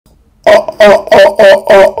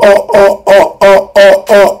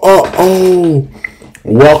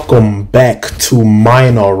Welcome back to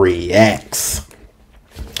Minor Reacts.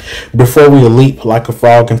 Before we leap like a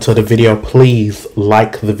frog into the video, please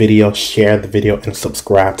like the video, share the video, and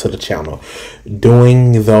subscribe to the channel.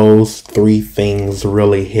 Doing those three things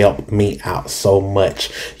really help me out so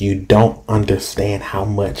much. You don't understand how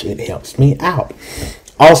much it helps me out.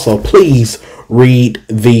 Also, please read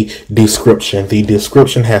the description. The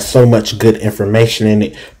description has so much good information in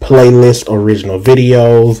it. Playlist, original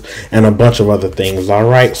videos, and a bunch of other things.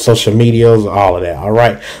 Alright, social medias, all of that.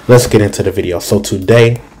 Alright, let's get into the video. So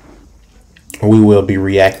today, we will be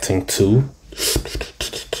reacting to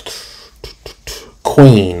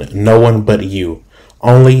Queen, No One But You.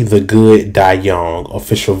 Only the Good Die Young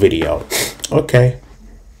official video. Okay.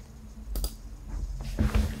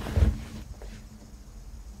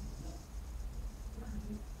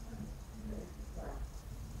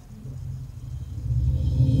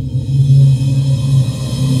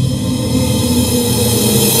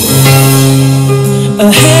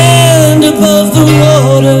 A hand above the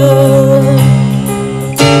water,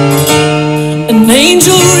 an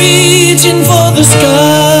angel reaching for the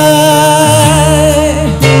sky.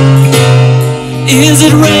 Is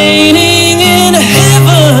it raining in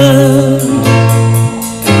heaven?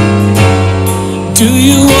 Do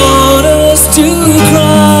you want us to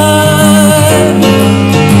cry?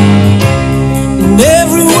 And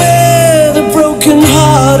everywhere the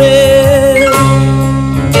broken-hearted,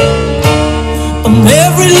 on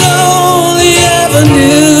every lonely avenue,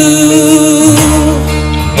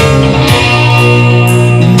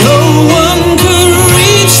 no one could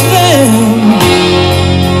reach them,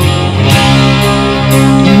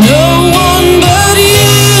 no one but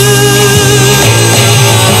you.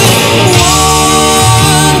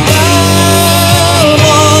 One by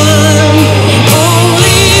one,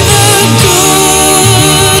 only the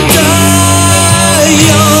good die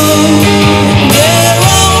young. They're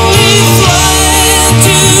only flying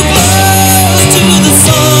too close to the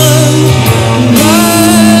sun.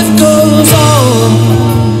 Life goes on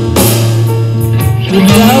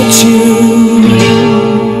without you.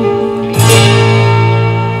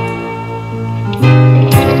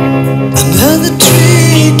 Another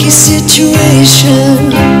tricky situation.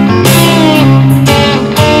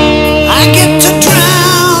 I get to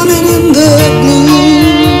drowning in the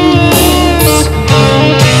blues,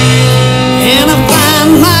 and I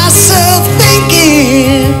find myself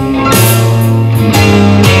thinking,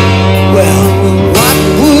 well, what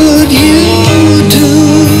would you do?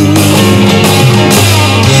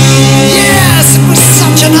 Yes, it was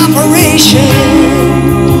such an operation,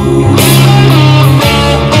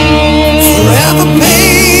 forever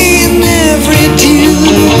paying every due.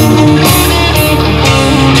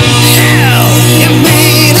 Hell, it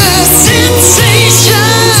made a sensation.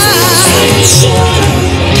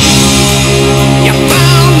 You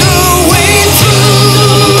found a way through.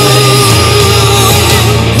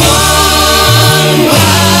 One by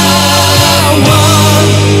one,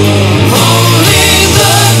 only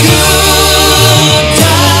the good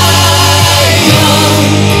die young.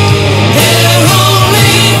 They're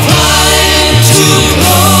only flying too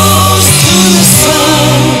close to the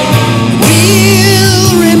sun.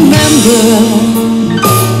 We'll remember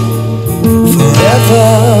forever.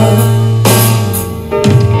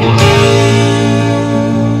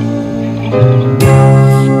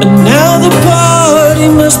 And now the party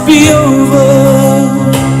must be over.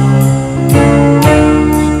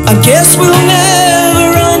 I guess we'll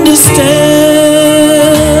never understand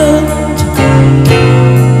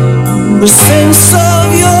the sense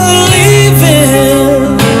of your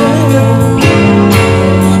leaving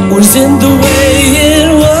was in the way it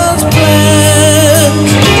was planned.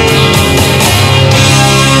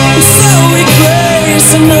 So we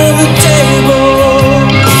grace another table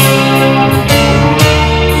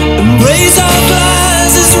and raise our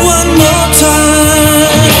glasses one more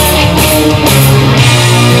time.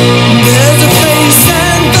 There's a face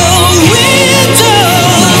and the window,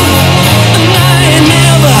 and I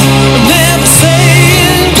never say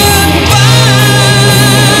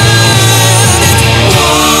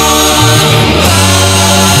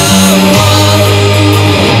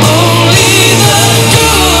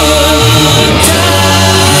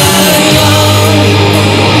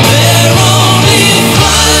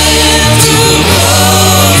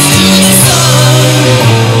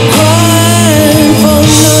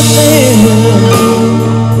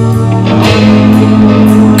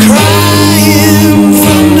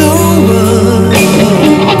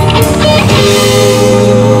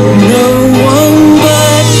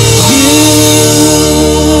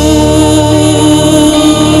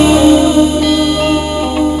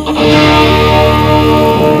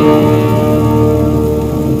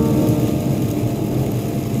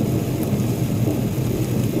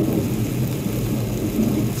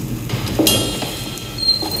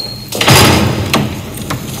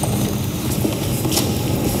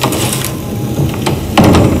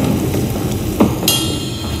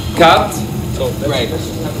cut. Right.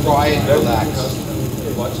 Try and relax.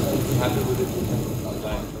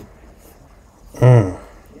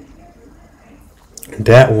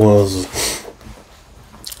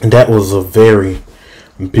 That was a very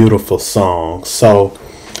beautiful song. So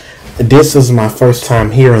this is my first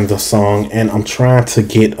time hearing the song, and I'm trying to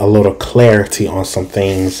get a little clarity on some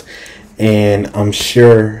things, and I'm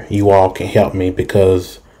sure you all can help me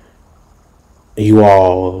because you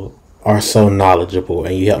all are so knowledgeable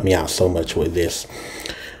and you help me out so much with this.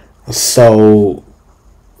 So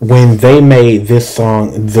when they made this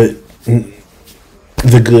song, the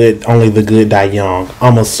good, only the good die young,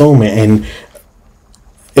 I'm assuming, and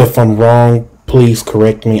if I'm wrong, please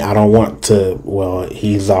correct me. I don't want to, well,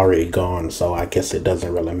 he's already gone, so I guess it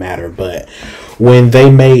doesn't really matter. But when they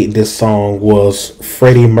made this song, was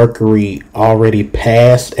Freddie Mercury already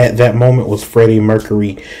passed at that moment? Was Freddie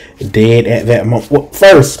Mercury dead at that moment? Well,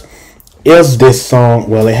 first, is this song,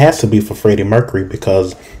 well, it has to be for Freddie Mercury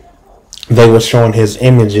because they were showing his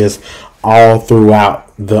images all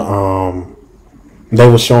throughout the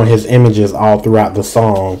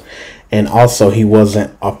song, and also he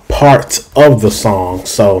wasn't a part of the song.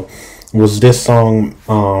 So was this song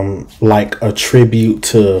like a tribute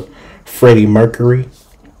to Freddie Mercury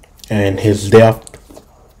and his death?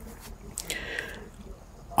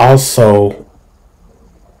 Also,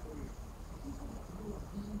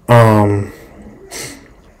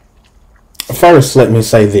 first let me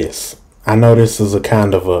say this. I know this is a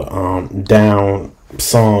kind of a down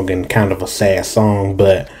song and kind of a sad song,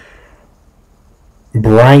 but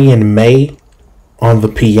Brian May on the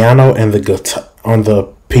piano and the guitar, on the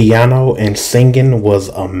piano and singing, was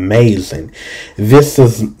amazing. This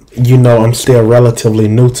is, you know, I'm still relatively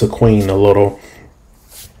new to Queen a little,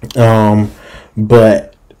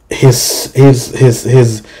 but his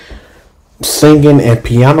singing and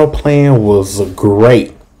piano playing was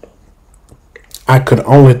great. I could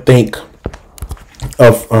only think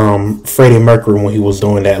of Freddie Mercury when he was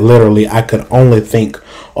doing that. Literally, I could only think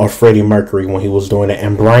of Freddie Mercury when he was doing that.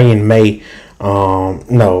 And Brian May,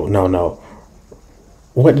 no.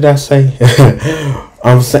 What did I say?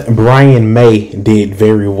 I'm saying Brian May did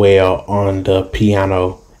very well on the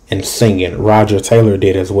piano and singing. Roger Taylor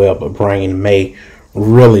did as well, but Brian May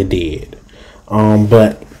really did.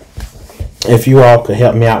 But if you all could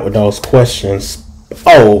help me out with those questions.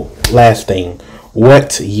 Oh, last thing.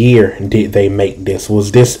 What year did they make this?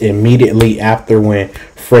 Was this immediately after when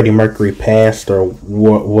Freddie Mercury passed, or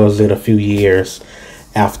was it a few years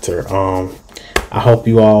after? I hope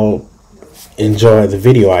you all enjoyed the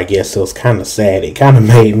video. I guess it was kind of sad. It kind of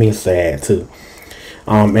made me sad too.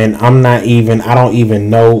 And I don't even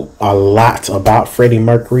know a lot about Freddie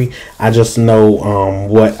Mercury. I just know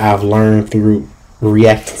what I've learned through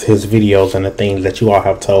reacting to his videos and the things that you all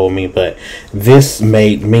have told me. But this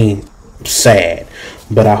made me sad.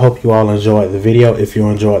 But I hope you all enjoyed the video. If you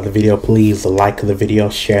enjoyed the video, please like the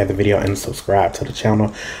video, share the video, and subscribe to the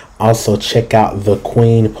channel. Also, check out the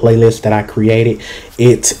Queen playlist that I created.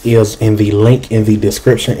 It is in the link in the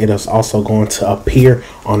description. It is also going to appear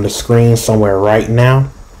on the screen somewhere right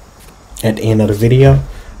now at the end of the video.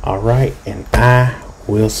 All right, and I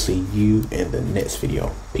will see you in the next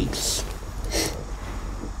video. Peace.